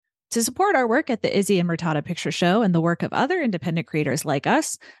To support our work at the Izzy and Murtada Picture Show and the work of other independent creators like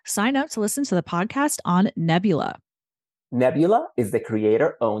us, sign up to listen to the podcast on Nebula. Nebula is the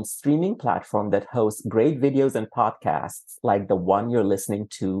creator-owned streaming platform that hosts great videos and podcasts like the one you're listening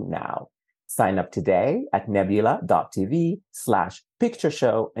to now. Sign up today at nebula.tv/picture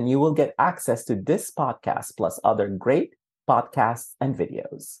show, and you will get access to this podcast plus other great podcasts and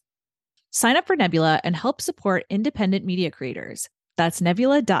videos. Sign up for Nebula and help support independent media creators. That's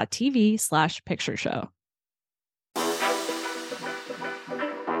nebula.tv/picture show.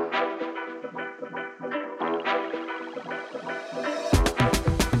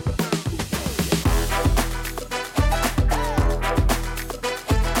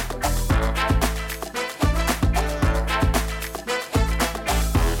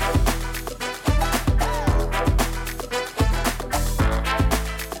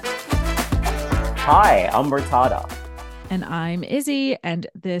 Hi, I'm Murtada. And I'm Izzy, and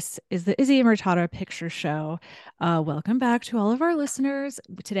this is the Izzy and Murtada Picture Show. Welcome back to all of our listeners.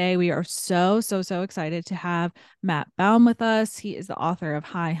 Today, we are so excited to have Matt Baume with us. He is the author of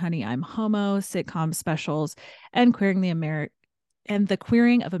Hi, Honey, I'm Homo, sitcom specials, and the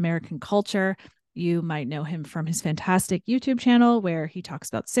queering of American culture. You might know him from his fantastic YouTube channel where he talks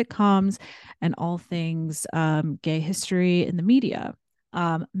about sitcoms and all things gay history in the media.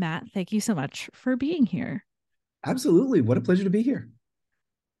 Matt, thank you so much for being here. Absolutely. What a pleasure to be here.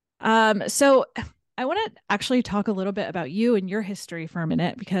 So I want to actually talk a little bit about you and your history for a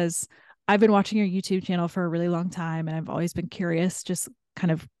minute, because I've been watching your YouTube channel for a really long time, and I've always been curious just kind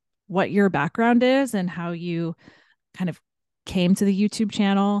of what your background is and how you kind of came to the YouTube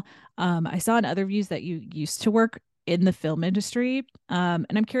channel. I saw in other views that you used to work in the film industry. And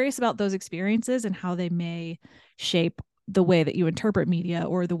I'm curious about those experiences and how they may shape the way that you interpret media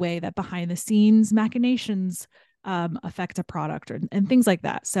or the way that behind the scenes machinations affect a product and things like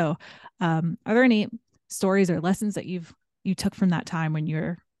that. So are there any stories or lessons that you took from that time when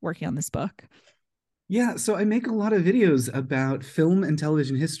you're working on this book? Yeah, so I make a lot of videos about film and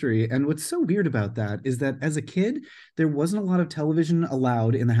television history. And what's so weird about that is that as a kid, there wasn't a lot of television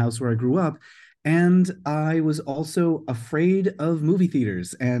allowed in the house where I grew up. And I was also afraid of movie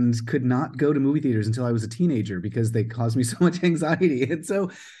theaters and could not go to movie theaters until I was a teenager because they caused me so much anxiety. And so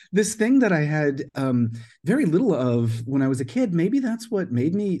this thing that I had very little of when I was a kid, maybe that's what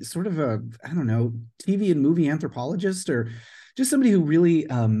made me sort of a, I don't know, TV and movie anthropologist, or just somebody who really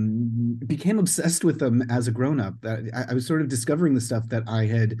became obsessed with them as a grown-up. I was sort of discovering the stuff that I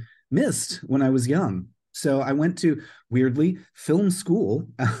had missed when I was young. So I went to, weirdly, film school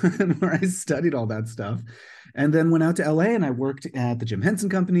where I studied all that stuff, and then went out to LA and I worked at the Jim Henson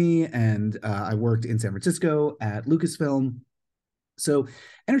Company, and I worked in San Francisco at Lucasfilm. So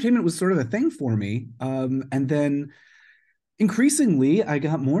entertainment was sort of a thing for me. And then increasingly, I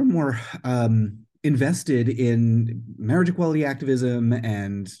got more and more invested in marriage equality activism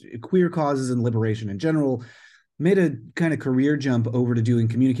and queer causes and liberation in general. Made a kind of career jump over to doing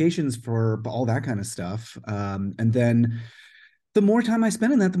communications for all that kind of stuff. And then the more time I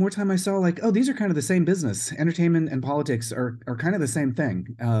spent in that, the more time I saw like, oh, these are kind of the same business. Entertainment and politics are kind of the same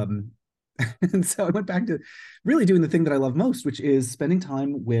thing. And so I went back to really doing the thing that I love most, which is spending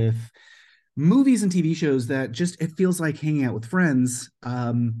time with movies and TV shows that just, it feels like hanging out with friends.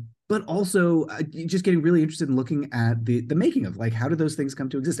 But also just getting really interested in looking at the making of, like, how do those things come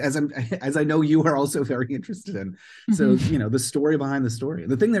to exist, as I know you are also very interested in. So, you know, the story behind the story.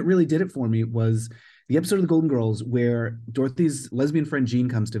 The thing that really did it for me was the episode of The Golden Girls where Dorothy's lesbian friend Jean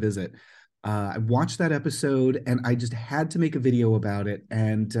comes to visit. I watched that episode and I just had to make a video about it.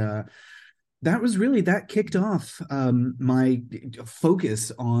 And that kicked off my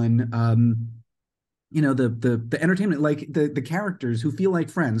focus on the entertainment, like the characters who feel like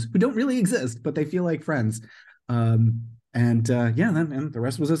friends, who don't really exist, but they feel like friends. And the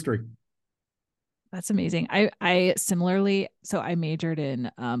rest was history. That's amazing. I similarly, so I majored in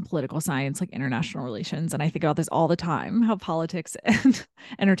political science, like international relations, and I think about this all the time, how politics and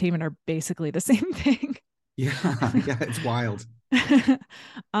entertainment are basically the same thing. Yeah, it's wild.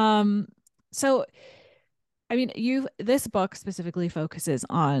 So I mean, this book specifically focuses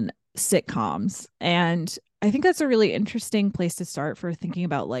on sitcoms, and I think that's a really interesting place to start for thinking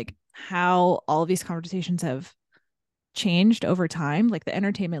about like how all of these conversations have changed over time. Like the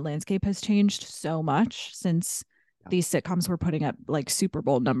entertainment landscape has changed so much since these sitcoms were putting up like Super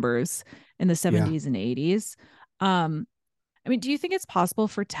Bowl numbers in the 70s and 80s. I mean, do you think it's possible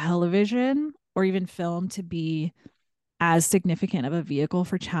for television or even film to be as significant of a vehicle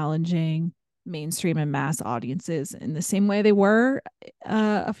for challenging mainstream and mass audiences in the same way they were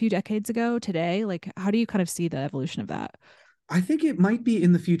a few decades ago today? Like, how do you kind of see the evolution of that? I think it might be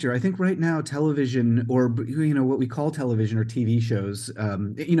in the future. I think right now television, or what we call television or TV shows,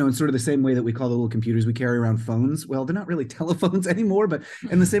 in sort of the same way that we call the little computers we carry around phones. Well, they're not really telephones anymore, but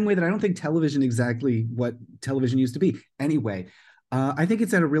in the same way that I don't think television exactly what television used to be. Anyway, I think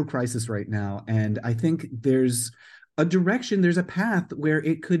it's at a real crisis right now, and I think there's a path where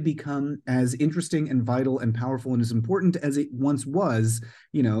it could become as interesting and vital and powerful and as important as it once was,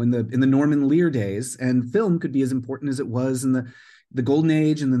 in the Norman Lear days. And film could be as important as it was in the golden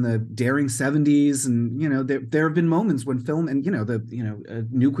age and then the daring 70s. And there have been moments when film and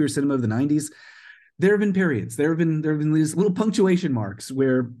nuclear cinema of the 90s, there have been periods, there have been these little punctuation marks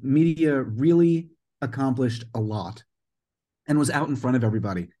where media really accomplished a lot and was out in front of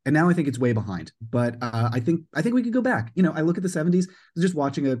everybody. And now I think it's way behind. But I think we could go back. I look at the 70s, I was just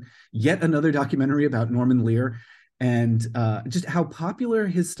watching yet another documentary about Norman Lear, and just how popular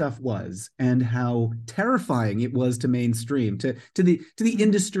his stuff was and how terrifying it was to mainstream, to the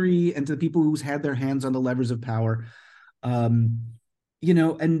industry and to the people who's had their hands on the levers of power. And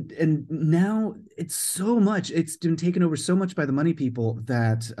now it's been taken over so much by the money people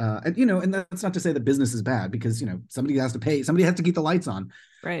that and that's not to say that business is bad, because somebody has to pay, somebody has to keep the lights on.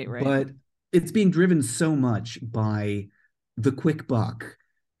 Right. But it's being driven so much by the quick buck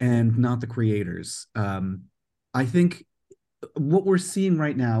and not the creators. I think what we're seeing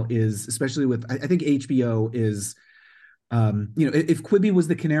right now is, especially with, I think HBO is, if Quibi was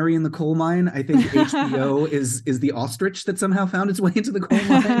the canary in the coal mine, I think HBO is the ostrich that somehow found its way into the coal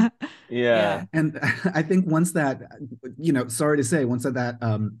mine. Yeah. And I think once that, sorry to say, once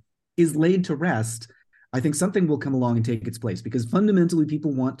that is laid to rest, I think something will come along and take its place, because fundamentally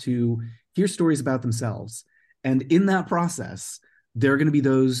people want to hear stories about themselves. And in that process, there are going to be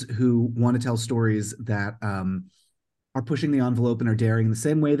those who want to tell stories that are pushing the envelope and are daring, in the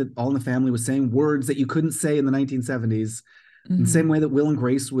same way that All in the Family was saying words that you couldn't say in the 1970s. In the same way that Will and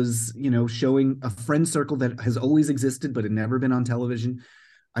Grace was, showing a friend circle that has always existed but had never been on television.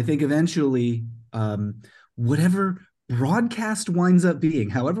 I think eventually, whatever broadcast winds up being,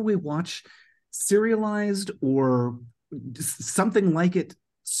 however we watch serialized or something like it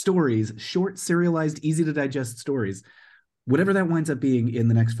stories, short, serialized, easy to digest stories, whatever that winds up being in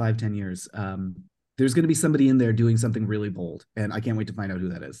the next 5-10 years, there's going to be somebody in there doing something really bold, and I can't wait to find out who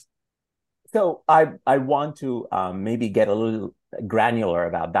that is. So I want to maybe get a little granular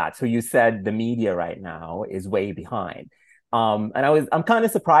about that. So you said the media right now is way behind. And I'm kind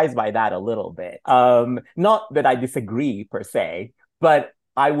of surprised by that a little bit. Not that I disagree per se, but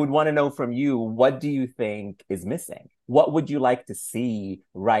I would want to know from you, what do you think is missing? What would you like to see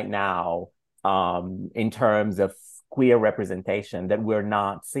right now in terms of queer representation that we're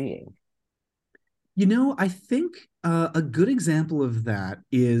not seeing? I think a good example of that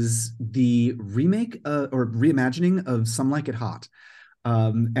is the remake or reimagining of Some Like It Hot.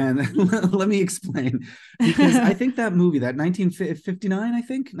 And let me explain, because I think that movie, that 1959, I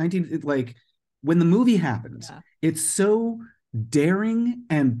think, when the movie happened, Yeah. it's so daring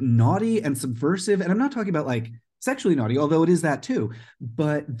and naughty and subversive. And I'm not talking about like sexually naughty, although it is that too,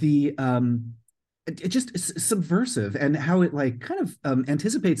 but it just subversive, and how it like kind of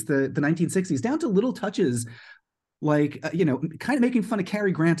anticipates the 1960s, down to little touches like kind of making fun of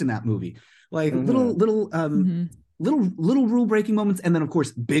Cary Grant in that movie, like little rule breaking moments, and then of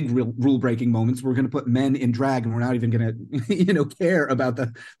course big rule breaking moments. We're going to put men in drag, and we're not even going to care about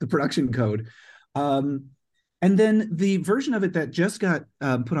the production code. And then the version of it that just got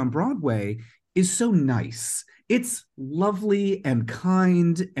put on Broadway is so nice. It's lovely and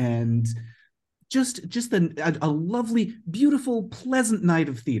kind, and just a lovely, beautiful, pleasant night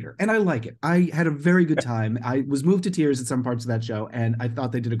of theater. And I like it. I had a very good time. I was moved to tears at some parts of that show, and I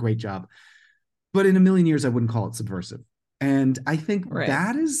thought they did a great job. But in a million years, I wouldn't call it subversive. And I think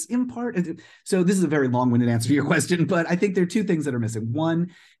that is in part. So this is a very long-winded answer to your question, but I think there are two things that are missing.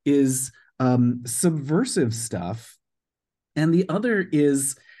 One is subversive stuff, and the other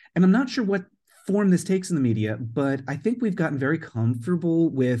is, and I'm not sure what form this takes in the media, but I think we've gotten very comfortable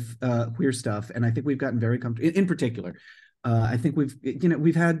with queer stuff, and I think we've gotten very comfortable in particular. I think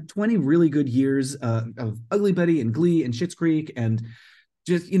we've had 20 really good years of Ugly Betty and Glee and Schitt's Creek, and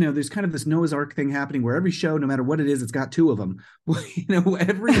just there's kind of this Noah's Ark thing happening where every show, no matter what it is, it's got two of them.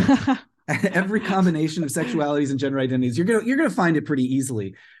 Every combination of sexualities and gender identities, you're gonna find it pretty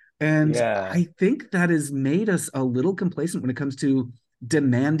easily. And I think that has made us a little complacent when it comes to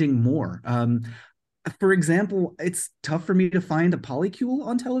demanding more. For example, it's tough for me to find a polycule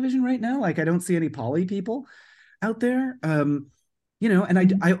on television right now. Like, I don't see any poly people out there. And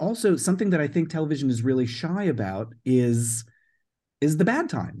I also, something that I think television is really shy about is is the bad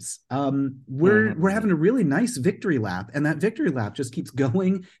times. We're Mm-hmm. having a really nice victory lap, and that victory lap just keeps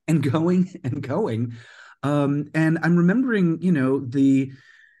going and going and going. And I'm remembering, the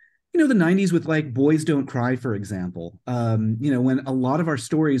 90s with like Boys Don't Cry, for example. When a lot of our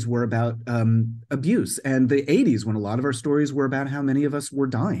stories were about abuse, and the 80s when a lot of our stories were about how many of us were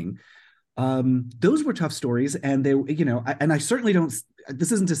dying. Those were tough stories, and and I certainly don't.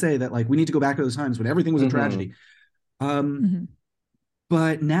 This isn't to say that like we need to go back to those times when everything was a Mm-hmm. tragedy. Um, Mm-hmm.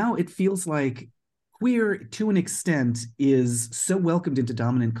 but now it feels like queer, to an extent, is so welcomed into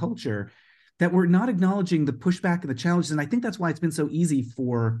dominant culture that we're not acknowledging the pushback and the challenges. And I think that's why it's been so easy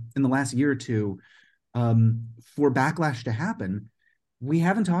for, in the last year or two, for backlash to happen. We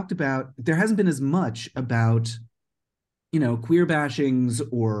haven't talked about, there hasn't been as much about, queer bashings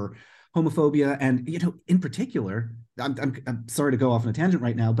or homophobia. And, in particular, I'm sorry to go off on a tangent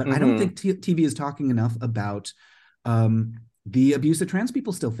right now, but I don't Mm-hmm. think TV is talking enough about um, the abuse that trans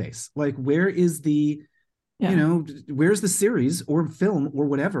people still face. Like, Yeah. where's the series or film or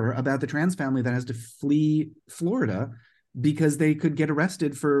whatever about the trans family that has to flee Florida because they could get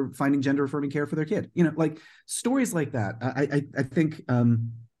arrested for finding gender affirming care for their kid? Like stories like that. I think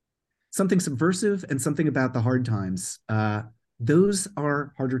something subversive and something about the hard times. Those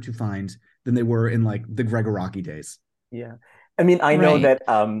are harder to find than they were in like the Gregoraki days. Yeah. I mean, I know Right.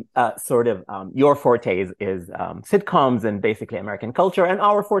 that sort of your forte is sitcoms and basically American culture, and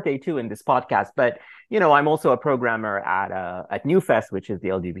our forte too in this podcast. But I'm also a programmer at NewFest, which is the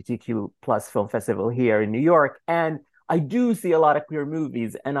LGBTQ plus film festival here in New York, and I do see a lot of queer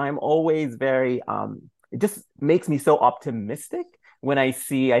movies, and I'm always very it just makes me so optimistic when I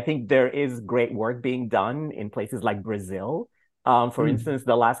see. I think there is great work being done in places like Brazil. For Mm. instance,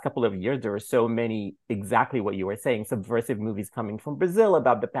 the last couple of years, there were so many, exactly what you were saying, subversive movies coming from Brazil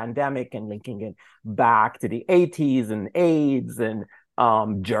about the pandemic and linking it back to the 80s and AIDS, and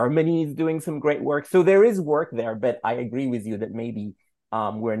Germany is doing some great work. So there is work there, but I agree with you that maybe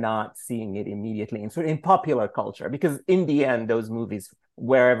we're not seeing it immediately in popular culture, because in the end, those movies,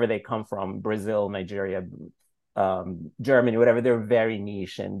 wherever they come from, Brazil, Nigeria, Germany, whatever, they're very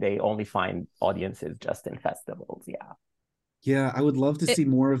niche and they only find audiences just in festivals. Yeah. Yeah, I would love to It, see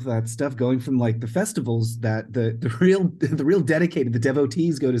more of that stuff going from like the festivals that the real dedicated, the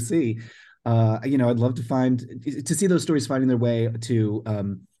devotees go to see. I'd love to see those stories finding their way to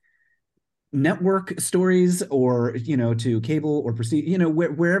network stories, or to cable or prestige,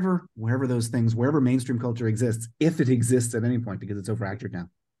 wherever those things, wherever mainstream culture exists, if it exists at any point, because it's overactive now.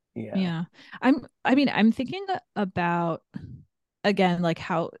 Yeah. yeah. I'm thinking about, again, like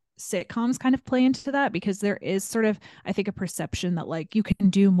how sitcoms kind of play into that, because there is sort of, I think, a perception that like you can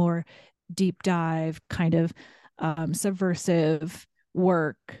do more deep dive kind of subversive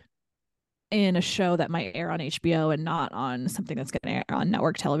work in a show that might air on HBO and not on something that's going to air on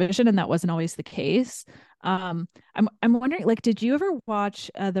network television, and that wasn't always the case. I'm wondering, like, did you ever watch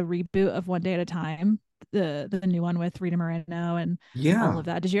the reboot of One Day at a Time, the new one with Rita Moreno and all Yeah. of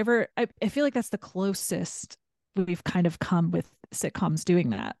that? Did you ever? I feel like that's the closest we've kind of come with sitcoms doing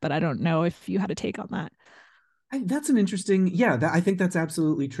that, but I don't know if you had a take on that. That's an interesting, yeah, I think that's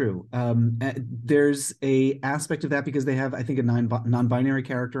absolutely true. There's a aspect of that because they have, I think, a non-binary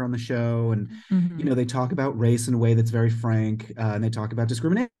character on the show, and Mm-hmm. they talk about race in a way that's very frank, and they talk about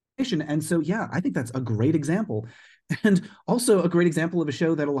discrimination. And so, yeah, I think that's a great example, and also a great example of a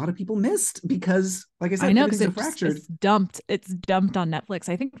show that a lot of people missed because, like I I said, know, because everything's so fractured. it's dumped on Netflix.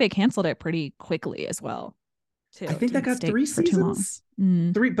 I think they canceled it pretty quickly as well, too. I It think that didn't got stay three for too long. seasons,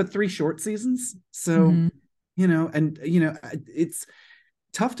 Mm. three short seasons. So, Mm-hmm. and it's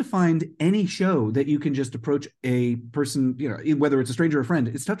tough to find any show that you can just approach a person, whether it's a stranger or a friend.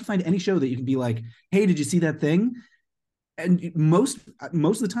 It's tough to find any show that you can be like, "Hey, did you see that thing?" And most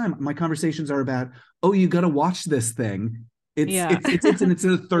of the time, my conversations are about, "Oh, you got to watch this thing. It's Yeah. it's it's it's in its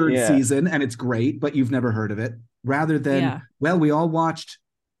third Yeah. season and it's great, but you've never heard of it." Rather than, Yeah. "Well, we all watched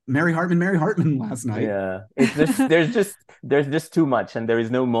Mary Hartman last night." Yeah. It's just there's just too much, and there is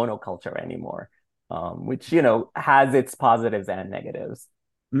no monoculture anymore. Which, has its positives and negatives.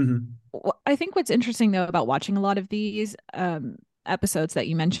 Mm-hmm. I think what's interesting though about watching a lot of these episodes that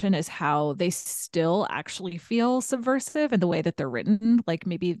you mentioned is how they still actually feel subversive in the way that they're written. Like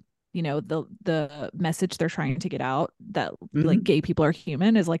maybe, the message they're trying to get out, that like Mm-hmm. gay people are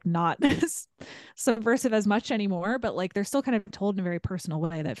human, is like not subversive as much anymore, but like they're still kind of told in a very personal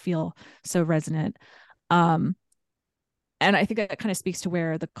way that feel so resonant. Um, and I think that kind of speaks to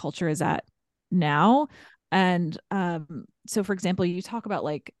where the culture is at now. And so, for example, you talk about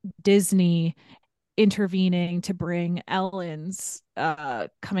like Disney intervening to bring Ellen's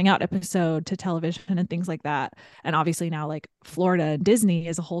coming out episode to television and things like that. And obviously now like Florida and Disney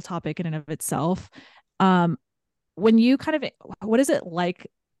is a whole topic in and of itself. Um, when you kind of, what is it like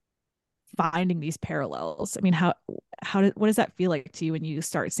finding these parallels? I mean, what does that feel like to you when you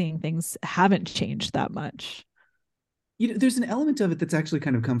start seeing things haven't changed that much? There's an element of it that's actually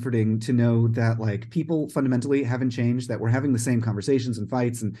kind of comforting to know that like people fundamentally haven't changed, that we're having the same conversations and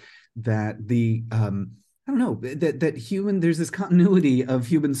fights, and that I don't know, that human there's this continuity of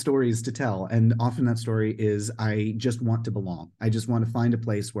human stories to tell, and often that story is I just want to belong. I just want to find a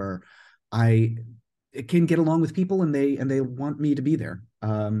place where I can get along with people, and they want me to be there.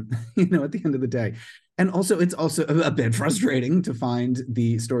 At the end of the day. And also, it's also a bit frustrating to find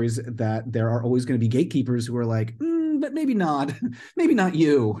the stories that there are always going to be gatekeepers who are like, but maybe not, maybe not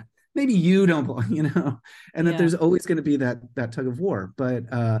you, maybe you don't, and that there's always going to be that tug of war. But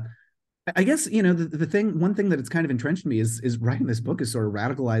I guess one thing that it's kind of entrenched me is writing this book has sort of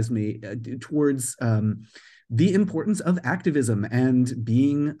radicalized me towards the importance of activism and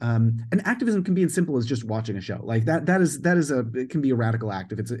being and activism can be as simple as just watching a show like that. It can be a radical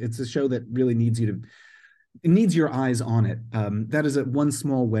act if it's a show that really needs it needs your eyes on it. That is one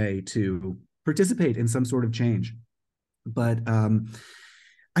small way to participate in some sort of change. But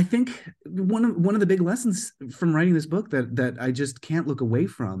I think one of the big lessons from writing this book that I just can't look away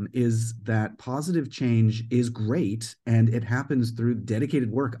from is that positive change is great, and it happens through dedicated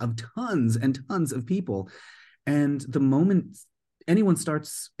work of tons and tons of people. And the moment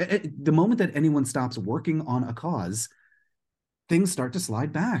that anyone stops working on a cause, things start to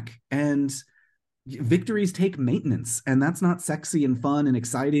slide back, and victories take maintenance, and that's not sexy and fun and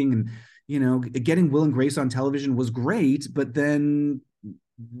exciting. And getting Will and Grace on television was great, but then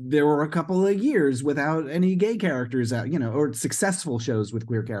there were a couple of years without any gay characters out, or successful shows with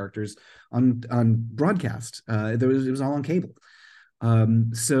queer characters on broadcast. It was all on cable.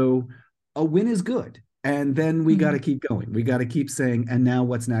 So a win is good, and then we got to keep going. We got to keep saying, and now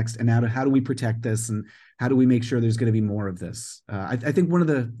what's next? And now how do we protect this? And how do we make sure there's going to be more of this? I think one of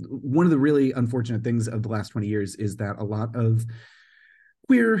the really unfortunate things of the last 20 years is that a lot of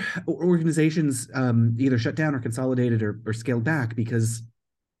queer organizations either shut down or consolidated or scaled back because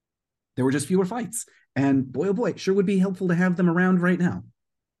there were just fewer fights. And boy, oh boy, it sure would be helpful to have them around right now.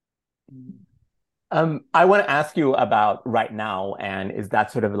 I want to ask you about right now, and is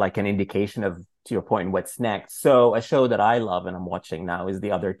that sort of like an indication of, to your point, what's next? So a show that I love and I'm watching now is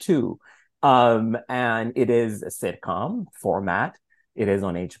The Other Two. And it is a sitcom format. It is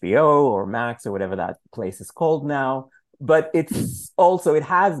on HBO or Max or whatever that place is called now. But it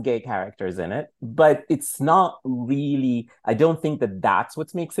has gay characters in it, but it's not really, I don't think that that's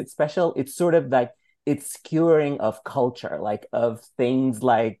what makes it special. It's sort of like, it's skewering of culture, like of things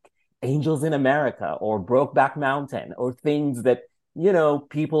like Angels in America or Brokeback Mountain, or things that,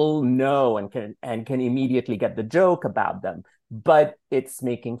 people know and can immediately get the joke about them. But it's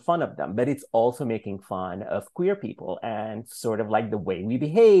making fun of them, but it's also making fun of queer people and sort of like the way we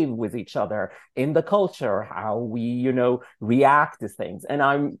behave with each other in the culture, how we, react to things. And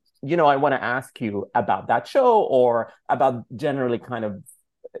I want to ask you about that show, or about generally kind of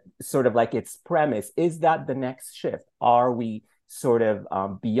sort of like its premise. Is that the next shift? Are we sort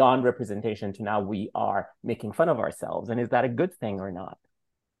of beyond representation to now we are making fun of ourselves? And is that a good thing or not?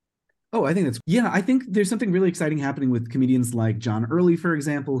 Oh, I think there's something really exciting happening with comedians like John Early, for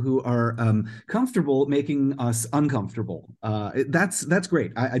example, who are comfortable making us uncomfortable. That's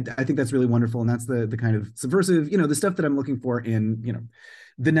great. I think that's really wonderful, and that's the kind of subversive, the stuff that I'm looking for in,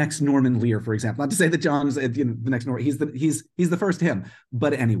 the next Norman Lear, for example. Not to say that John's the next Norman. He's the first him,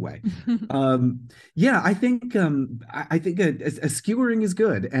 but anyway, I think a skewering is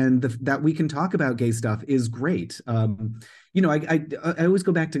good, and that we can talk about gay stuff is great. I always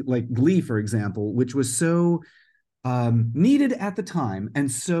go back to like Glee, for example, which was so needed at the time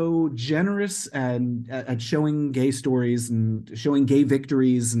and so generous and at showing gay stories and showing gay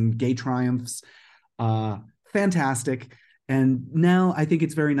victories and gay triumphs. Fantastic. And now I think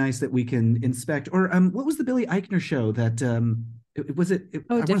it's very nice that we can inspect, or what was the Billy Eichner show that I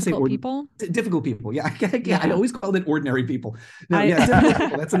want to say People? Difficult People. Yeah. I always called it Ordinary People. No, Difficult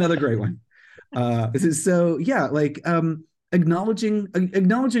People. That's another great one.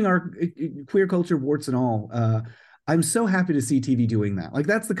 Acknowledging our queer culture, warts and all. I'm so happy to see TV doing that. Like,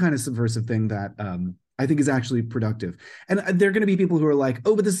 that's the kind of subversive thing that I think is actually productive. And there are going to be people who are like,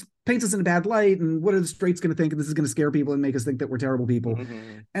 oh, but this paints us in a bad light, and what are the straights going to think? And this is going to scare people and make us think that we're terrible people.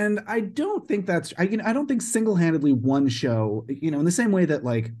 Mm-hmm. And I don't think I don't think single-handedly one show, in the same way that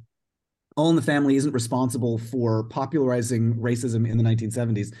like All in the Family isn't responsible for popularizing racism in the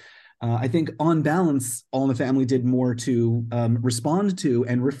 1970s. I think on balance, All in the Family did more to respond to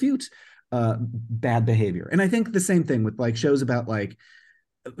and refute bad behavior. And I think the same thing with like shows about like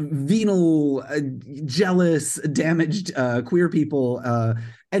venal, jealous, damaged queer people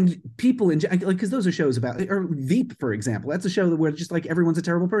and people in like because those are shows about or Veep, for example. That's a show where just like everyone's a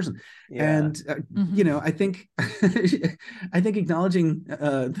terrible person, Yeah. and you know, I think I think acknowledging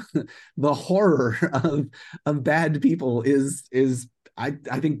the horror of bad people is I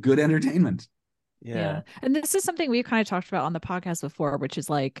think good entertainment. Yeah. Yeah. And this is something we kind of talked about on the podcast before, which is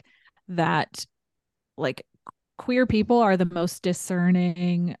like that, like, queer people are the most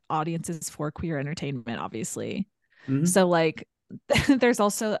discerning audiences for queer entertainment, obviously. Mm-hmm. So, like, there's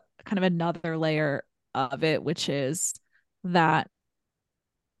also kind of another layer of it, which is that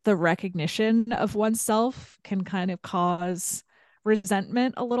the recognition of oneself can kind of cause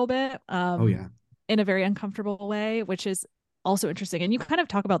resentment a little bit, Oh yeah. in a very uncomfortable way, which is also interesting. And you kind of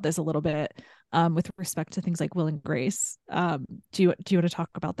talk about this a little bit, with respect to things like Will and Grace. Do you want to talk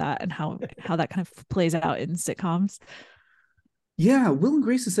about that and how that kind of plays out in sitcoms? Yeah, Will and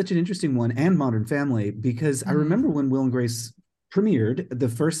Grace is such an interesting one, and Modern Family, because I Mm. remember when Will and Grace premiered the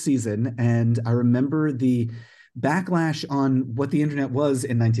first season, and I remember the backlash on what the internet was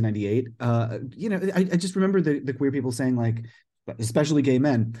in 1998. You know, I just remember the queer people saying like, especially gay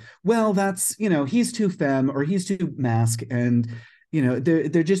men, well, that's, you know, he's too femme or he's too masc, and you know,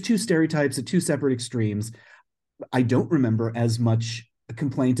 they're just two stereotypes at two separate extremes. I don't remember as much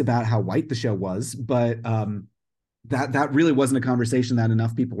complaint about how white the show was, but that really wasn't a conversation that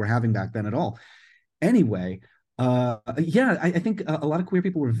enough people were having back then at all. Anyway, yeah, I think a lot of queer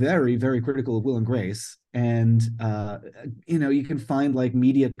people were very, very critical of Will and Grace, and you know, you can find like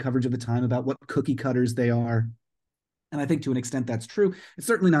media coverage of the time about what cookie cutters they are. And I think to an extent that's true. It's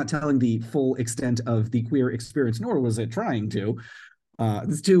certainly not telling the full extent of the queer experience, nor was it trying to.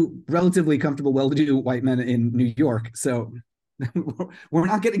 It's two relatively comfortable, well-to-do white men in New York, so we're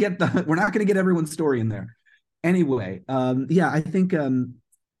not going to get everyone's story in there. Anyway, yeah, I think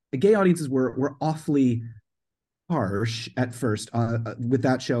gay audiences were awfully harsh at first with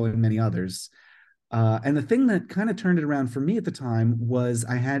that show and many others. And the thing that kind of turned it around for me at the time was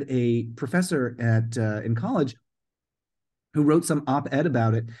I had a professor at in college who wrote some op-ed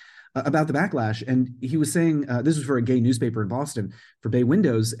about it, about the backlash, and he was saying this was for a gay newspaper in Boston for Bay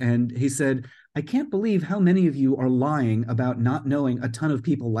Windows, and he said, "I can't believe how many of you are lying about not knowing a ton of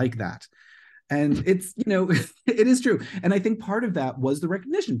people like that." And it's, you know, it is true. And I think part of that was the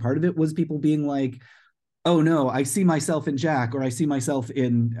recognition. Part of it was people being like, oh no, I see myself in Jack, or I see myself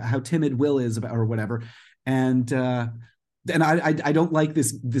in how timid Will is, about, or whatever. And I don't like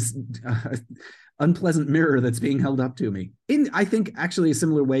this unpleasant mirror that's being held up to me. In, I think, actually a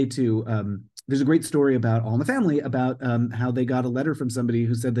similar way to there's a great story about All in the Family about how they got a letter from somebody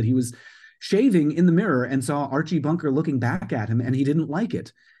who said that he was shaving in the mirror and saw Archie Bunker looking back at him and he didn't like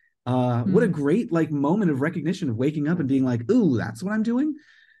it. What a Mm. great like moment of recognition of waking up and being like, ooh, that's what I'm doing.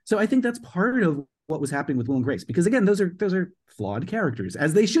 So I think that's part of what was happening with Will and Grace, because again, those are flawed characters,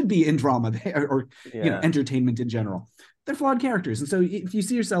 as they should be in drama or you know, Yeah. entertainment in general. They're flawed characters, and so if you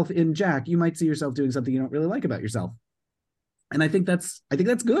see yourself in Jack, you might see yourself doing something you don't really like about yourself. And I think that's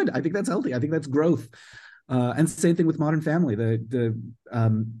good. I think that's healthy. I think that's growth. And same thing with Modern Family. The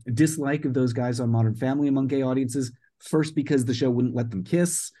dislike of those guys on Modern Family among gay audiences, first because the show wouldn't let them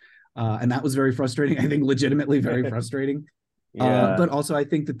kiss, and that was very frustrating. I think legitimately very frustrating. Yeah. But also, I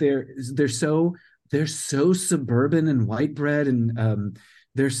think that they're so suburban and white bread, and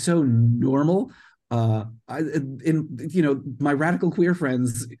they're so normal. You know, my radical queer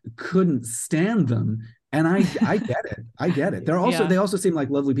friends couldn't stand them, and I get it. I get it. Yeah. They also seem like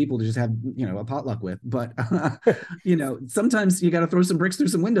lovely people to just have, you know, a potluck with. But you know, sometimes you got to throw some bricks through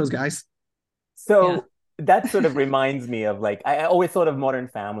some windows, guys. Yeah. So that sort of reminds me of like I always thought of Modern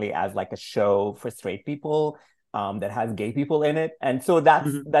Family as like a show for straight people that has gay people in it. And so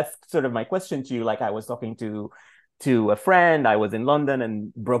Mm-hmm. that's sort of my question to you. Like I was talking to a friend, I was in London,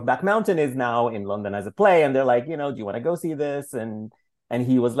 and Brokeback Mountain is now in London as a play, and they're like, you know, do you want to go see this? And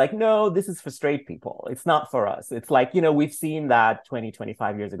he was like, no, this is for straight people. It's not for us. It's like, you know, we've seen that 20,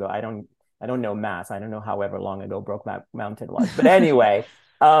 25 years ago. I don't know mass. I don't know however long ago Brokeback Mountain was. But anyway,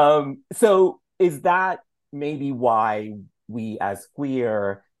 so is that maybe why we as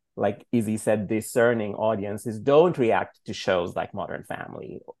queer, like Izzy said, discerning audiences don't react to shows like Modern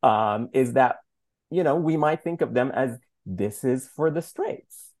Family? Is that, you know, we might think of them as this is for the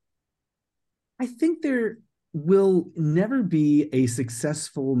straights. I think there will never be a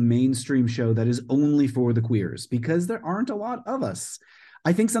successful mainstream show that is only for the queers, because there aren't a lot of us.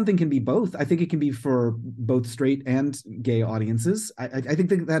 I think something can be both. I think it can be for both straight and gay audiences. I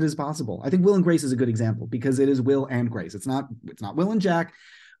think that is possible. I think Will and Grace is a good example because it is Will and Grace. It's not Will and Jack.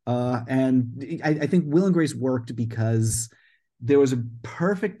 And I think Will and Grace worked because there was a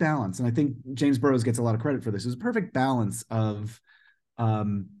perfect balance. And I think James Burrows gets a lot of credit for this. It was a perfect balance of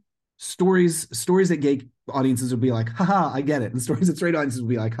um, stories that gay audiences would be like, haha, I get it. And stories that straight audiences would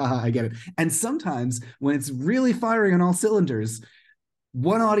be like, haha, I get it. And sometimes when it's really firing on all cylinders,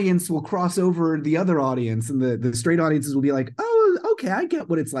 one audience will cross over the other audience, and the straight audiences will be like, oh, okay, I get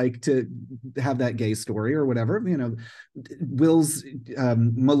what it's like to have that gay story or whatever. Will's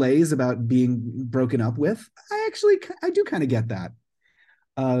malaise about being broken up with, I do kind of get that.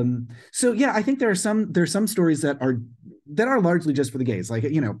 So yeah, I think there's some stories that are largely just for the gays. Like,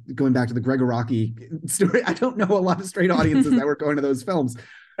 going back to the Gregoraki story, I don't know a lot of straight audiences that were going to those films.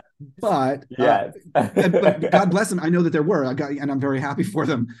 But yes. but God bless them. I know that there were, and I'm very happy for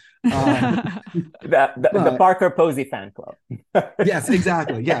them. The Parker Posey fan club. Yes,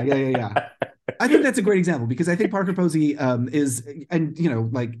 exactly. Yeah. I think that's a great example because I think Parker Posey is, and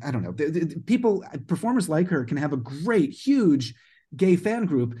like, I don't know, people, performers like her can have a great, huge gay fan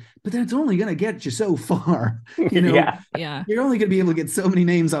group, but then it's only going to get you so far. Yeah. You're only going to be able to get so many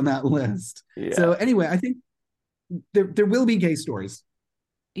names on that list. Yeah. So anyway, I think there will be gay stories.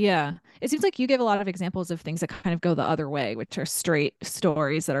 Yeah. It seems like you give a lot of examples of things that kind of go the other way, which are straight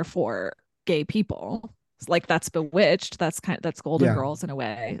stories that are for gay people. It's like that's Bewitched, that's Golden Girls in a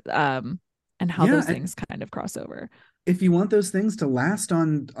way. And how those things kind of cross over. If you want those things to last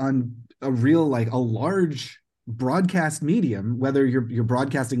on a real, like a large broadcast medium, whether you're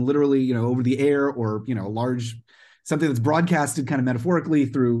broadcasting literally, over the air, or, a large something that's broadcasted kind of metaphorically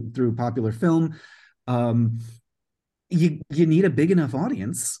through popular film, you need a big enough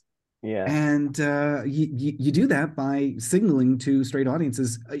audience. Yeah. And you do that by signaling to straight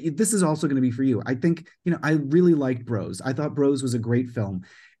audiences, this is also going to be for you. I think, I really liked Bros. I thought Bros was a great film.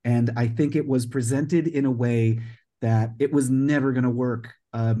 And I think it was presented in a way that it was never going to work.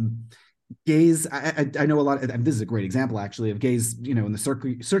 Gays, I know a lot, and this is a great example actually of gays, in the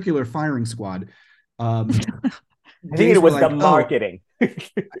circular firing squad. I think it was like, the marketing.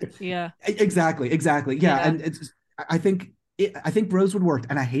 Yeah. Exactly. Yeah. And I think Bros would work.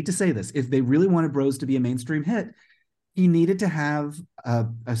 And I hate to say this, if they really wanted Bros to be a mainstream hit, he needed to have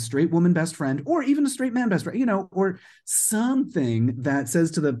a straight woman best friend, or even a straight man best friend, or something that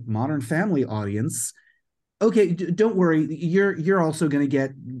says to the Modern Family audience, okay, don't worry, you're also going to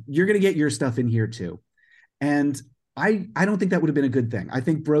get your stuff in here too. And I don't think that would have been a good thing. I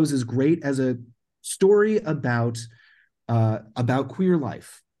think Bros is great as a story about queer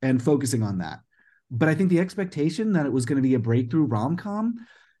life and focusing on that. But I think the expectation that it was going to be a breakthrough rom-com,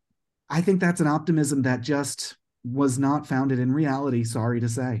 I think that's an optimism that just was not founded in reality, sorry to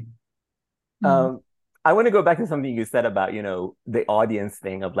say. I want to go back to something you said about, the audience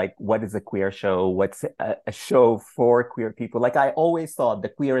thing of like, what is a queer show? What's a show for queer people? Like, I always thought the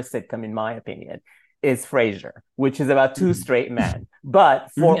queerest sitcom, in my opinion, is Frasier, which is about two straight men.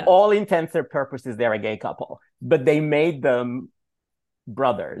 But for all intents and purposes, they're a gay couple. But they made them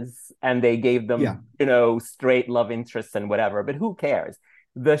brothers and they gave them, straight love interests and whatever. But who cares?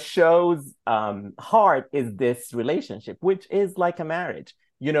 The show's heart is this relationship, which is like a marriage,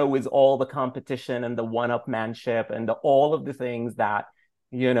 with all the competition and the one-upmanship and all of the things that,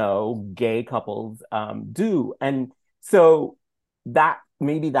 gay couples do. And so that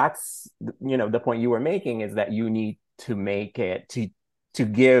maybe that's, the point you were making, is that you need to make it to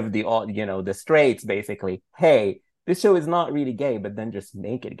give the straights basically, hey, this show is not really gay, but then just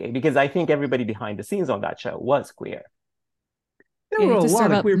make it gay. Because I think everybody behind the scenes on that show was queer. There were a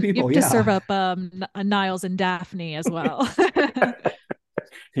lot of queer people. You have to serve up Niles and Daphne as well.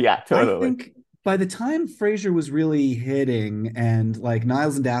 Yeah, totally. I think by the time Frasier was really hitting, and like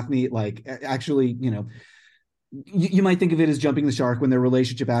Niles and Daphne, like actually, you might think of it as jumping the shark when their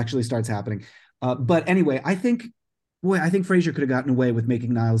relationship actually starts happening. But anyway, I think Frasier could have gotten away with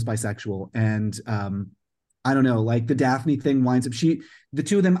making Niles bisexual, and I don't know, like the Daphne thing winds up, the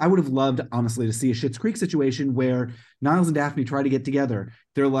two of them, I would have loved, honestly, to see a Schitt's Creek situation where Niles and Daphne try to get together.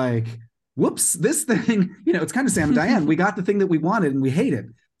 They're like, whoops, this thing, it's kind of Sam and Diane. We got the thing that we wanted and we hate it.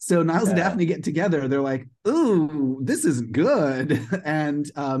 So Niles and Daphne get together. They're like, ooh, this isn't good. And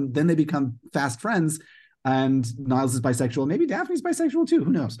then they become fast friends. And Niles is bisexual. Maybe Daphne's bisexual too.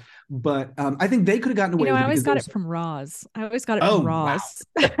 Who knows? But I think they could have gotten away with it. I always got it from Roz. Wow.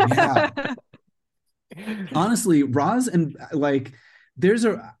 Yeah. Honestly, Roz and like, there's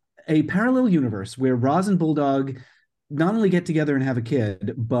a parallel universe where Roz and Bulldog not only get together and have a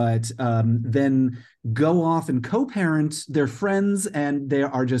kid, but then go off and co-parent their friends, and they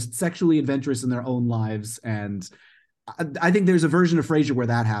are just sexually adventurous in their own lives. And I think there's a version of Frasier where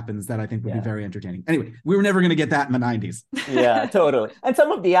that happens that I think would be Yeah. very entertaining. Anyway, we were never going to get that in the 90s. Yeah, totally. And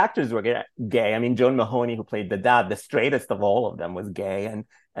some of the actors were gay. I mean, Joan Mahoney, who played the dad, the straightest of all of them, was gay. And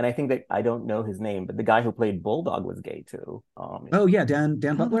I think that I don't know his name, but the guy who played Bulldog was gay too. Oh yeah, Dan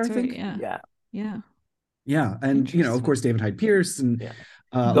Oh, Butler, I that's right. think. Yeah. Yeah, Yeah. Yeah, and of Interesting. course, David Hyde Pierce and yeah.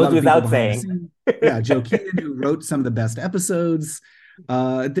 a lot Goes of the people without behind the saying. scenes. Yeah, Joe Keenan, who wrote some of the best episodes.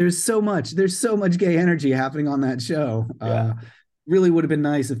 There's so much gay energy happening on that show. Yeah. Really would have been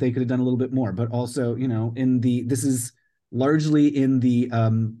nice if they could have done a little bit more, but also, this is largely in the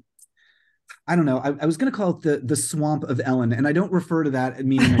I don't know. I was going to call it the swamp of Ellen, and I don't refer to that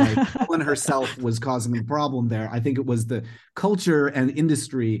meaning like Ellen herself was causing the problem there. I think it was the culture and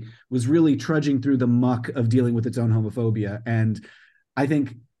industry was really trudging through the muck of dealing with its own homophobia, and I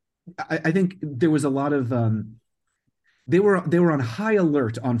think I think there was a lot of they were on high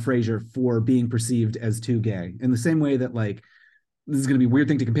alert on Frasier for being perceived as too gay, in the same way that like this is going to be a weird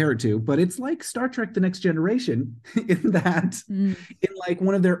thing to compare it to, but it's like Star Trek: The Next Generation in that Mm. in like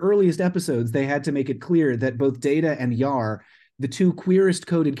one of their earliest episodes, they had to make it clear that both Data and Yar, the two queerest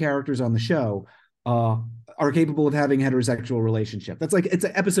coded characters on the show, uh, are capable of having heterosexual relationship. That's like it's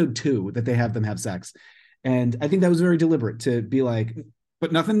episode 2 that they have them have sex, and I think that was very deliberate to be like,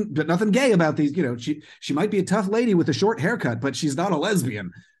 but nothing gay about these. She might be a tough lady with a short haircut, but she's not a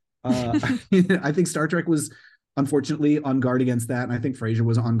lesbian. I think Star Trek was unfortunately on guard against that, and I think Frasier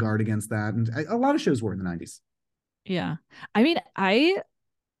was on guard against that, and a lot of shows were in the 90s. Yeah. I mean, I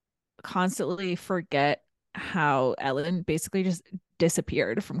constantly forget how Ellen basically just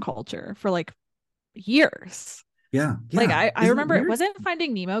disappeared from culture for like years. Yeah, Like yeah. I Isn't it remember it weird? wasn't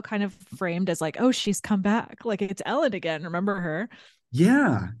Finding Nemo kind of framed as like, oh, she's come back. Like it's Ellen again. Remember her?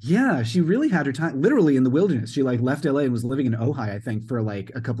 Yeah, yeah. She really had her time literally in the wilderness. She like left LA and was living in Ojai, I think, for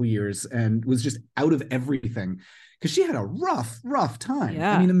like a couple years and was just out of everything because she had a rough time. I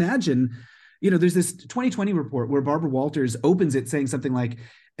Yeah. mean, imagine, there's this 2020 report where Barbara Walters opens it saying something like,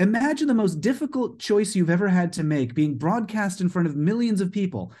 imagine the most difficult choice you've ever had to make being broadcast in front of millions of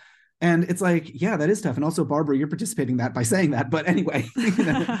people. And it's like, yeah, that is tough. And also, Barbara, you're participating that by saying that. But anyway,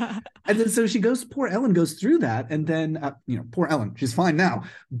 and then so poor Ellen goes through that. And then, poor Ellen, she's fine now.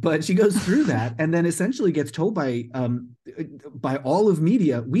 But she goes through that and then essentially gets told by all of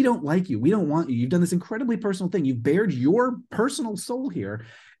media, we don't like you. We don't want you. You've done this incredibly personal thing. You've bared your personal soul here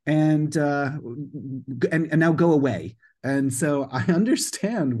and now go away. And so I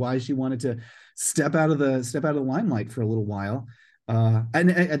understand why she wanted to step out of the limelight for a little while. And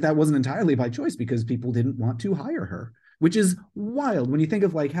that wasn't entirely by choice because people didn't want to hire her, which is wild when you think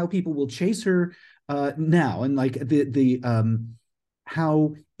of like how people will chase her now, and like the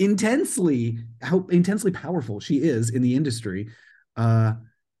how intensely powerful she is in the industry.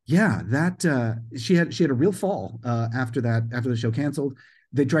 Yeah, that she had a real fall after the show canceled.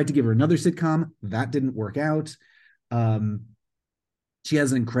 They tried to give her another sitcom, that didn't work out. Um, she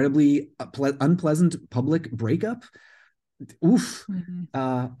has an incredibly unpleasant public breakup. Oof.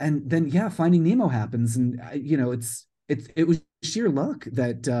 Mhm. And then yeah, Finding Nemo happens, and it was sheer luck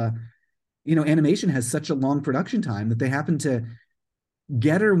that animation has such a long production time that they happened to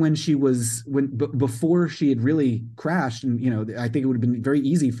get her before she had really crashed. And I think it would have been very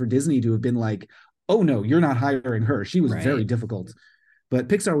easy for Disney to have been like, oh no, you're not hiring her. She was very Right. difficult. But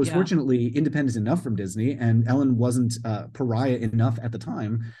Pixar was Yeah. fortunately independent enough from Disney, and Ellen wasn't pariah enough at the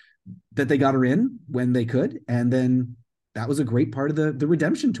time that they got her in when they could. And then that was a great part of the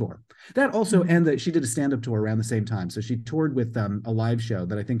redemption tour. That also, Mhm. and that she did a stand-up tour around the same time. So she toured with a live show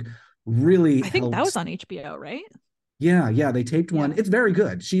that I think really I think that was helped. on HBO, right? Yeah, yeah, they taped one. Yeah. It's very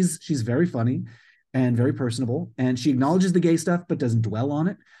good. She's very funny and very personable, and she acknowledges the gay stuff but doesn't dwell on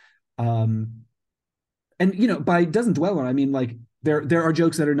it. Um, and by doesn't dwell on it, I mean like there are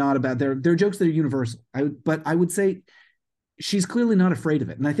jokes that are not about there are jokes that are universal. But I would say she's clearly not afraid of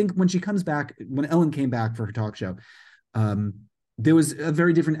it. And I think when Ellen came back for her talk show, um, there was a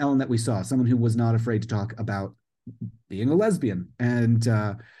very different Ellen that we saw, someone who was not afraid to talk about being a lesbian and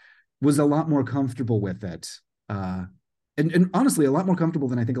was a lot more comfortable with it. Uh, and honestly, a lot more comfortable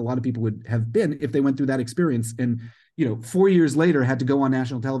than I think a lot of people would have been if they went through that experience and, 4 years later had to go on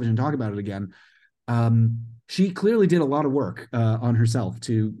national television and talk about it again. She clearly did a lot of work on herself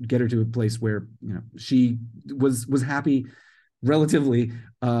to get her to a place where, she was happy relatively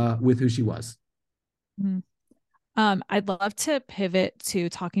with who she was. Mhm. I'd love to pivot to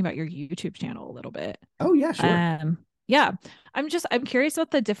talking about your YouTube channel a little bit. Oh yeah, sure. Yeah, I'm curious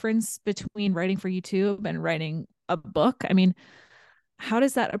about the difference between writing for YouTube and writing a book? I mean, how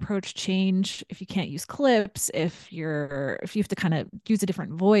does that approach change if you can't use clips, if you have to kind of use a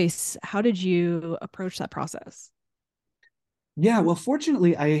different voice? How did you approach that process? Yeah, well,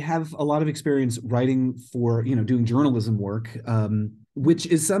 fortunately, I have a lot of experience writing for, doing journalism work, which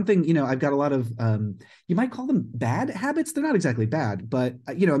is something, I've got a lot of, you might call them bad habits. They're not exactly bad, but,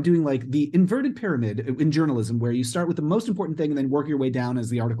 I'm doing like the inverted pyramid in journalism, where you start with the most important thing and then work your way down as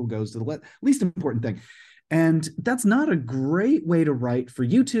the article goes to the least important thing. And that's not a great way to write for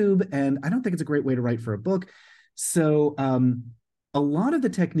YouTube. And I don't think it's a great way to write for a book. So a lot of the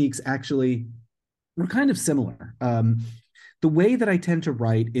techniques actually were kind of similar. The way that I tend to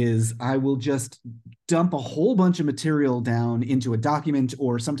write is I will just dump a whole bunch of material down into a document,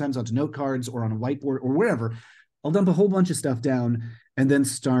 or sometimes onto note cards or on a whiteboard or wherever. I'll dump a whole bunch of stuff down and then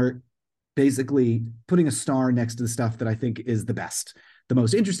start basically putting a star next to the stuff that I think is the best, the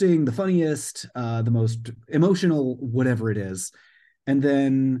most interesting, the funniest, the most emotional, whatever it is. And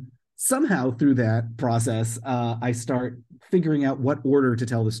then somehow through that process, I start figuring out what order to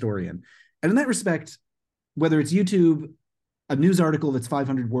tell the story in. And in that respect, whether it's YouTube, a news article that's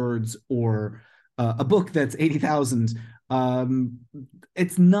 500 words, or a book that's 80,000,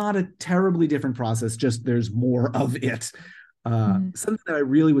 it's not a terribly different process, just there's more of it. Something that I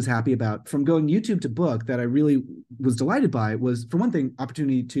really was happy about from going YouTube to book, that I really was delighted by, was, for one thing,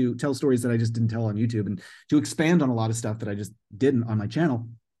 opportunity to tell stories that I just didn't tell on YouTube, and to expand on a lot of stuff that I just didn't on my channel.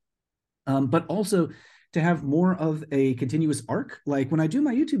 But also to have more of a continuous arc. Like when I do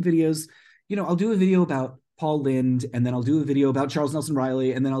my YouTube videos, I'll do a video about Paul Lynde, and then I'll do a video about Charles Nelson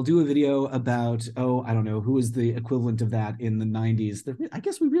Riley, and then I'll do a video about, I don't know, who is the equivalent of that in the 90s. I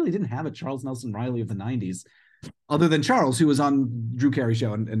guess we really didn't have a Charles Nelson Riley of the 90s, other than Charles, who was on Drew Carey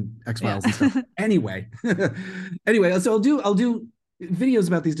show and X-Files and stuff. Anyway, so I'll do videos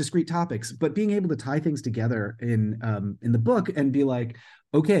about these discrete topics, but being able to tie things together in the book and be like,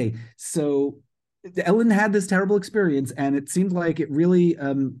 okay, so Ellen had this terrible experience, and it seemed like it really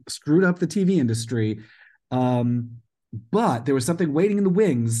screwed up the TV industry. But there was something waiting in the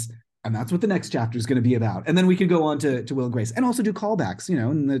wings, and that's what the next chapter is going to be about. And then we could go on to Will and Grace, and also do callbacks.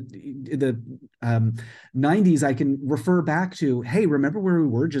 In the 90s, I can refer back to, hey, remember where we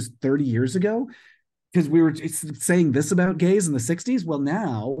were just 30 years ago? Because we were saying this about gays in the 60s. Well,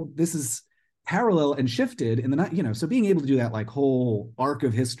 now this is parallel and shifted in the, so being able to do that like whole arc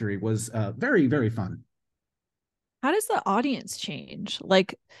of history was very, very fun. How does the audience change?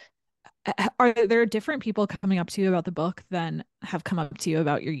 Like, are there different people coming up to you about the book than have come up to you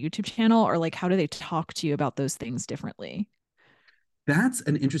about your YouTube channel? Or like, how do they talk to you about those things differently? That's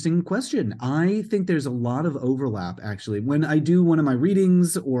an interesting question. I think there's a lot of overlap, actually. When I do one of my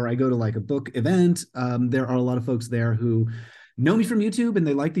readings, or I go to like a book event, there are a lot of folks there who know me from YouTube, and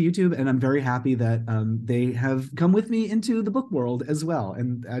they like the YouTube, and I'm very happy that they have come with me into the book world as well.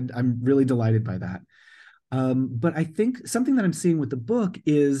 And I'm really delighted by that. But I think something that I'm seeing with the book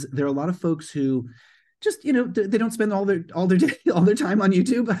is there are a lot of folks who just, they don't spend all their day, all their time on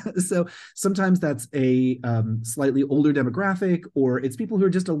YouTube. So sometimes that's a slightly older demographic, or it's people who are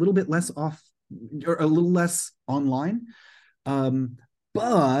just a little bit less off, or a little less online.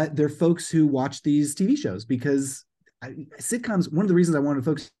 But they're folks who watch these TV shows because sitcoms, one of the reasons I wanted to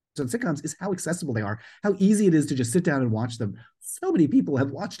focus on sitcoms is how accessible they are, how easy it is to just sit down and watch them. So many people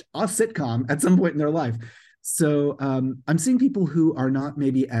have watched a sitcom at some point in their life. So I'm seeing people who are not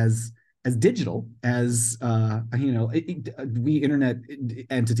maybe as digital as we internet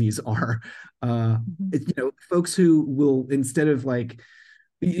entities are. Folks who will, instead of like,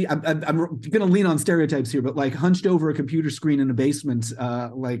 I'm going to lean on stereotypes here, but like hunched over a computer screen in a basement,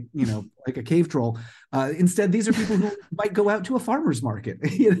 like a cave troll. Instead, these are people who might go out to a farmer's market,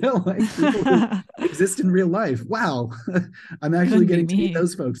 like people who exist in real life. Wow, I'm actually getting to meet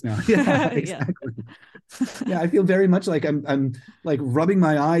those folks now. Yeah, exactly. Yeah, I feel very much like I'm like rubbing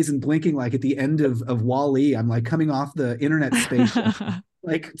my eyes and blinking, like at the end of Wall-E. I'm like coming off the internet spaceship.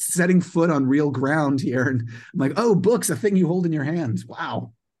 Like setting foot on real ground here, and I'm like, oh, books, a thing you hold in your hands.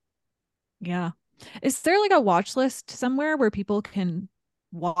 Wow. Yeah. Is there like a watch list somewhere where people can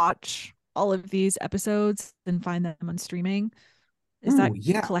watch all of these episodes and find them on streaming? Is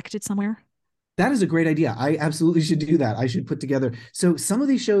that collected somewhere? That is a great idea. I absolutely should do that. I should put together. So some of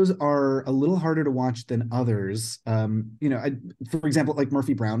these shows are a little harder to watch than others. For example, like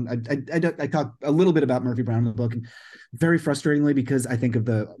Murphy Brown. I talk a little bit about Murphy Brown in the book, and very frustratingly, because I think of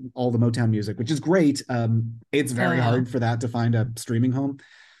all the Motown music, which is great. It's very hard for that to find a streaming home.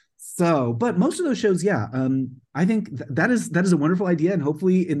 So, but most of those shows, I think that is a wonderful idea, and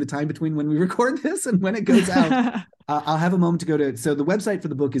hopefully in the time between when we record this and when it goes out, I'll have a moment to go to. So the website for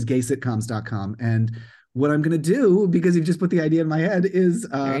the book is gaysitcoms.com, and what I'm going to do, because you've just put the idea in my head, is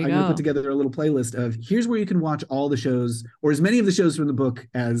There I'm you going to put go. together a little playlist of here's where you can watch all the shows, or as many of the shows from the book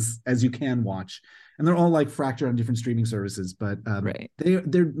as you can watch. And they're all like fractured on different streaming services, but Right.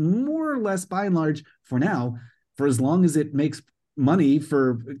 they're more or less, by and large, for now, for as long as it makes money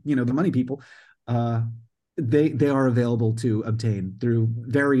for the money people, uh, they are available to obtain through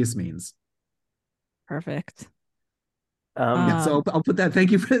various means. Perfect. Yeah, so Um, I'll put that.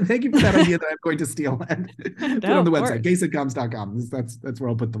 Thank you for that idea that I'm going to steal and put no, on the of website, course. gaysitcoms.com. That's where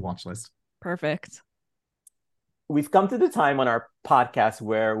I'll put the watch list. Perfect. We've come to the time on our podcast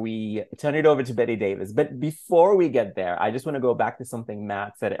where we turn it over to Betty Davis. But before we get there, I just want to go back to something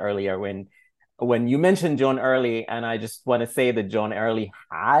Matt said earlier when you mentioned John Early, and I just want to say that John Early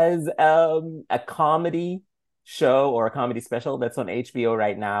has a comedy show or a comedy special that's on HBO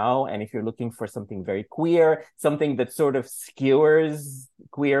right now. And if you're looking for something very queer, something that sort of skewers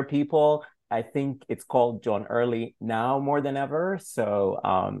queer people, I think it's called John Early now more than ever. So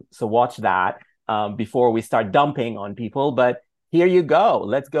watch that before we start dumping on people. But here you go.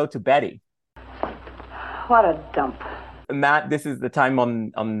 Let's go to Betty. What a dump. Matt, this is the time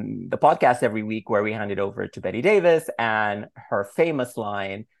on the podcast every week where we hand it over to Betty Davis and her famous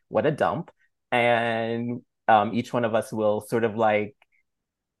line, "What a dump." And each one of us will sort of like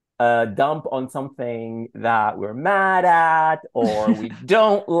dump on something that we're mad at or we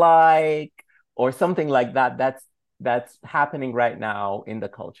don't like or something like that. That's happening right now in the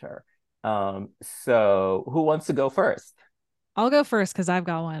culture. So who wants to go first? I'll go first because I've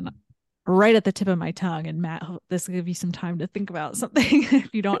got one right at the tip of my tongue. And Matt, this will give you some time to think about something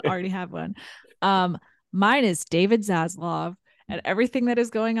if you don't already have one. Um, Mine is David Zaslav and everything that is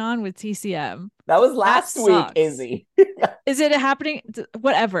going on with TCM. That was That last week, sucks. Izzy. Is it happening?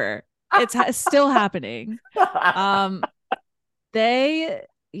 Whatever. It's still happening. Um, they,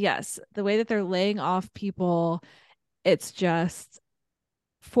 yes, the way that they're laying off people, it's just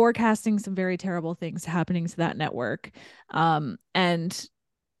forecasting some very terrible things happening to that network. And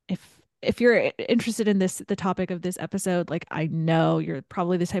if you're interested in the topic of this episode, like I know you're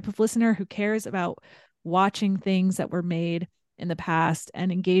probably the type of listener who cares about watching things that were made in the past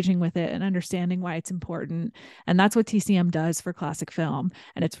and engaging with it and understanding why it's important. And that's what TCM does for classic film.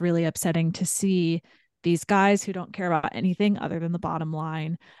 And it's really upsetting to see these guys who don't care about anything other than the bottom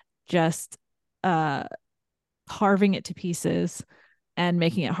line just uh carving it to pieces and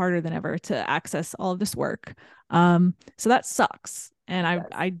making it harder than ever to access all of this work. So that sucks. And Yes,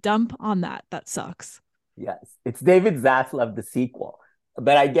 I dump on that. That sucks. yes. It's David Zaslav, the sequel,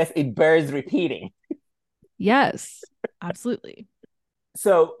 but I guess it bears repeating. Yes, absolutely.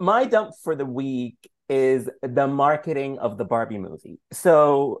 So my dump for the week is the marketing of the Barbie movie.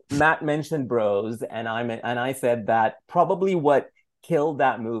 So Matt mentioned Bros, and I said that probably what killed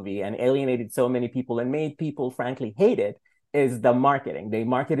that movie and alienated so many people and made people frankly hate it is the marketing. They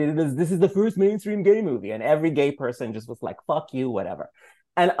marketed it as this is the first mainstream gay movie, and every gay person just was like, "Fuck you," whatever.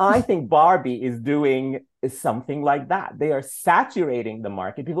 And I think Barbie is doing something like that. They are saturating the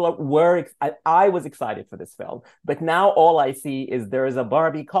market. I was excited for this film, but now all I see is there is a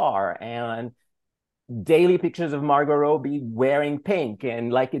Barbie car and daily pictures of Margot Robbie wearing pink,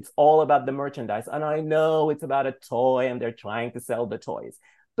 and like it's all about the merchandise. And I know it's about a toy and they're trying to sell the toys,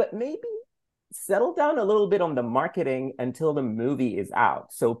 but maybe settle down a little bit on the marketing until the movie is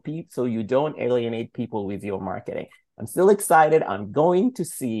out. So you don't alienate people with your marketing. I'm still excited. I'm going to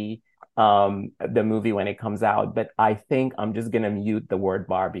see the movie when it comes out, but I think I'm just going to mute the word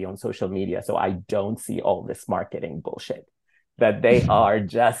Barbie on social media so I don't see all this marketing bullshit that they are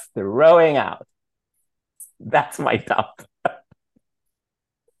just throwing out. That's my dump.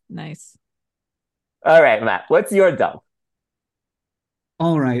 Nice. All right, Matt, what's your dump?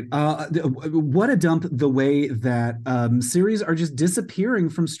 All right. What a dump the way that series are just disappearing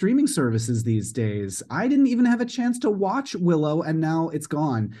from streaming services these days. I didn't even have a chance to watch Willow, and now it's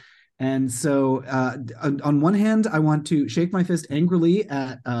gone. And so, on one hand, I want to shake my fist angrily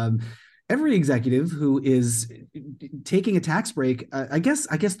at every executive who is taking a tax break. I guess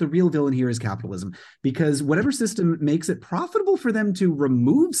the real villain here is capitalism, because whatever system makes it profitable for them to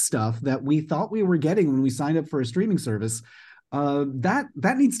remove stuff that we thought we were getting when we signed up for a streaming service, that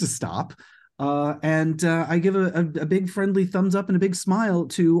needs to stop. And I give a big friendly thumbs up and a big smile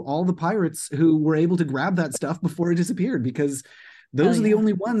to all the pirates who were able to grab that stuff before it disappeared, because Hell those are the yeah.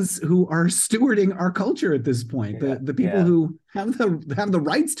 only ones who are stewarding our culture at this point. Yeah, The people yeah. who have the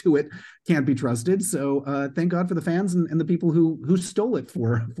rights to it can't be trusted. So thank God for the fans and the people who stole it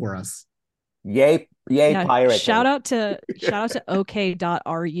for us. Yay, Yeah. pirating. Shout out to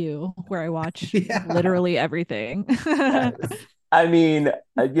OK.ru where I watch Yeah. literally everything. Yes. I mean,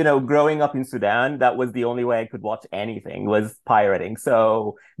 growing up in Sudan, that was the only way I could watch anything was pirating.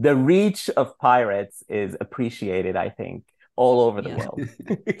 So the reach of pirates is appreciated, I think, all over the Yeah. world.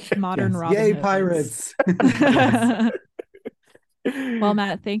 Modern Yes. Robin Yay, Hoods. pirates. Yes. Well,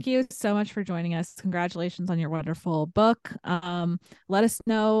 Matt, thank you so much for joining us. Congratulations on your wonderful book. Let us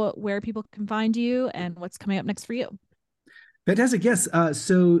know where people can find you and what's coming up next for you. Fantastic. Yes.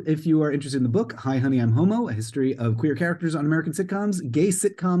 So if you are interested in the book, Hi, Honey, I'm Homo, A History of Queer Characters on American Sitcoms,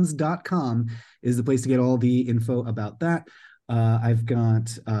 gaysitcoms.com is the place to get all the info about that. I've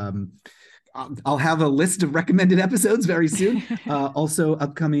got I'll have a list of recommended episodes very soon. Also,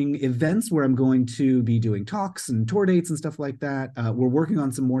 upcoming events where I'm going to be doing talks and tour dates and stuff like that. We're working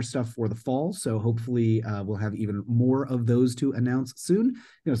on some more stuff for the fall, so hopefully we'll have even more of those to announce soon.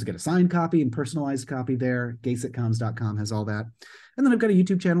 You can also get a signed copy and personalized copy there. Gaysitcoms.com has all that. And then I've got a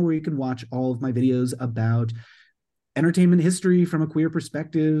YouTube channel where you can watch all of my videos about entertainment history from a queer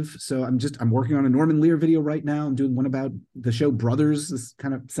perspective. So I'm working on a Norman Lear video right now. I'm doing one about the show Brothers, this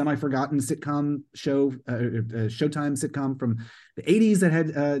kind of semi-forgotten sitcom show, Showtime sitcom from the 80s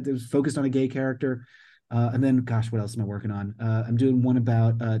that was focused on a gay character. And then, gosh, what else am I working on? I'm doing one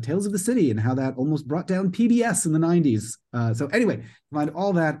about Tales of the City and how that almost brought down PBS in the 90s. So anyway, find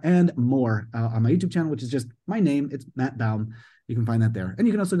all that and more on my YouTube channel, which is just my name. It's Matt Baume. You can find that there. And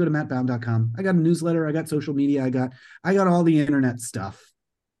you can also go to mattbaume.com. I got a newsletter. I got social media. I got all the internet stuff.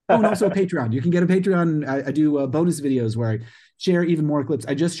 Oh, and also a Patreon. You can get a Patreon. I do bonus videos where I share even more clips.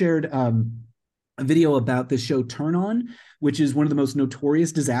 I just shared a video about this show Turn On, which is one of the most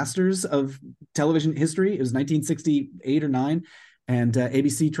notorious disasters of television history. It was 1968 or 9. And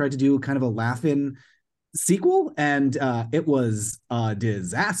ABC tried to do kind of a laugh-in sequel, and it was a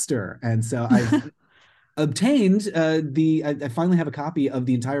disaster. And so I've obtained I finally have a copy of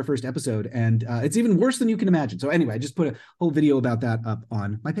the entire first episode, and it's even worse than you can imagine. So anyway, I just put a whole video about that up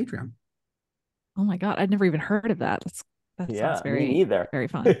on my Patreon. Oh my God, I'd never even heard of that. That sounds me neither. very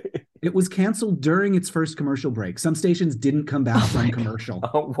fun. It was canceled during its first commercial break. Some stations didn't come back from commercial.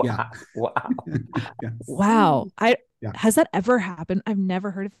 Oh, wow. Yeah. Wow. Yes. Wow. Yeah. Has that ever happened? I've never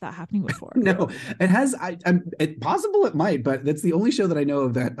heard of that happening before. No, it has. Possible it might, but that's the only show that I know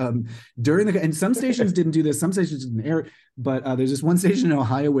of that and some stations didn't do this. Some stations didn't air it, but there's this one station in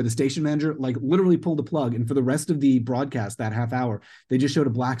Ohio where the station manager like literally pulled a plug, and for the rest of the broadcast, that half hour, they just showed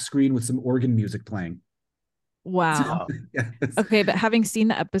a black screen with some organ music playing. Wow. So, yeah. Okay, but having seen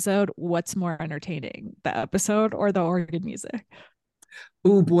the episode, what's more entertaining, the episode or the organ music?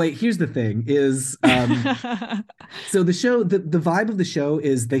 Oh boy, here's the thing is so the show, the vibe of the show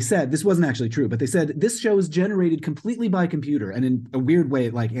is, they said, this wasn't actually true, but they said this show is generated completely by computer, and in a weird way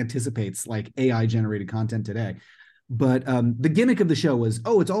it like anticipates like AI generated content today. But the gimmick of the show was,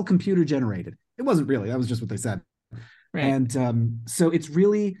 oh, it's all computer generated. It wasn't really, that was just what they said. Right. And so it's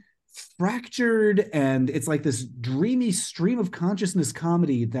really fractured, and it's like this dreamy stream of consciousness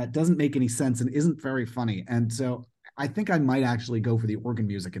comedy that doesn't make any sense and isn't very funny. And so I think I might actually go for the organ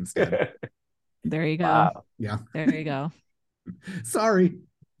music instead. There you go. Wow. Yeah. There you go. Sorry.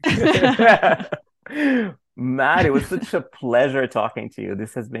 Matt, it was such a pleasure talking to you.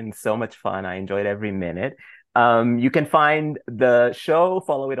 This has been so much fun. I enjoyed every minute. You can find the show,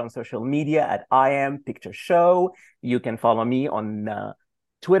 follow it on social media at I Am Picture Show. You can follow me on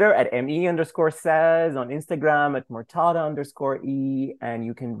Twitter at ME_says, on Instagram at Mortada_E, and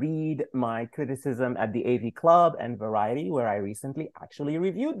you can read my criticism at the AV Club and Variety, where I recently actually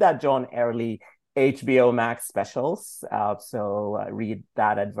reviewed that John Early HBO Max specials. So read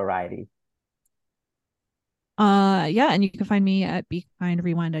that at Variety. Yeah, and you can find me at Be Kind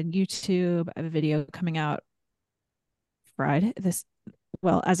Rewind on YouTube. I have a video coming out Friday, as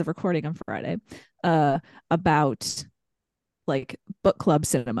of recording on Friday, about like book club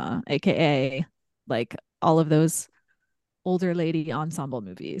cinema, aka like all of those older lady ensemble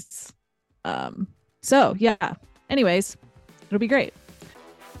movies. So yeah, anyways, it'll be great.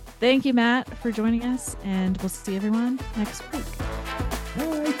 Thank you, Matt, for joining us, and we'll see everyone next week.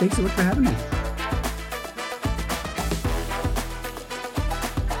 All right, thanks so much for having me.